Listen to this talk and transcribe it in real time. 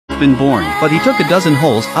been born, but he took a dozen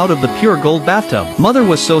holes out of the pure gold bathtub. Mother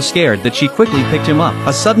was so scared that she quickly picked him up.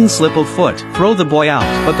 A sudden slip of foot, throw the boy out.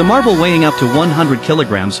 But the marble weighing up to 100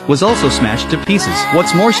 kilograms was also smashed to pieces.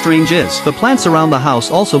 What's more strange is, the plants around the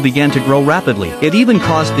house also began to grow rapidly. It even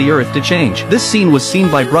caused the earth to change. This scene was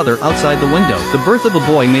seen by brother outside the window. The birth of a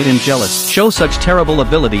boy made him jealous. Show such terrible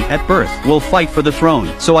ability at birth. Will fight for the throne.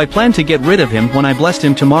 So I plan to get rid of him when I blessed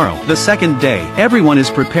him tomorrow. The second day, everyone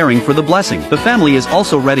is preparing for the blessing. The family is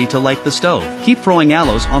also ready to light the stove. Keep throwing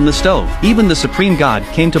aloes on the stove. Even the supreme God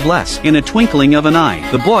came to bless. In a twinkling of an eye,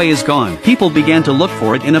 the boy is gone. People began to look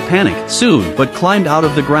for it in a panic. Soon, but climbed out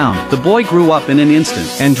of the ground. The boy grew up in an instant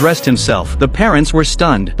and dressed himself. The parents were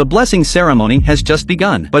stunned. The blessing ceremony has just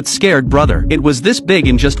begun. But scared brother, it was this big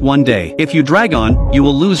in just one day. If you drag on, you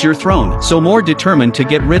will lose your throne. So more determined to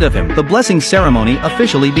get rid of him. The blessing ceremony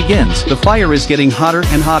officially begins. The fire is getting hotter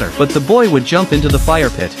and hotter, but the boy would jump into the fire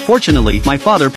pit. Fortunately, my father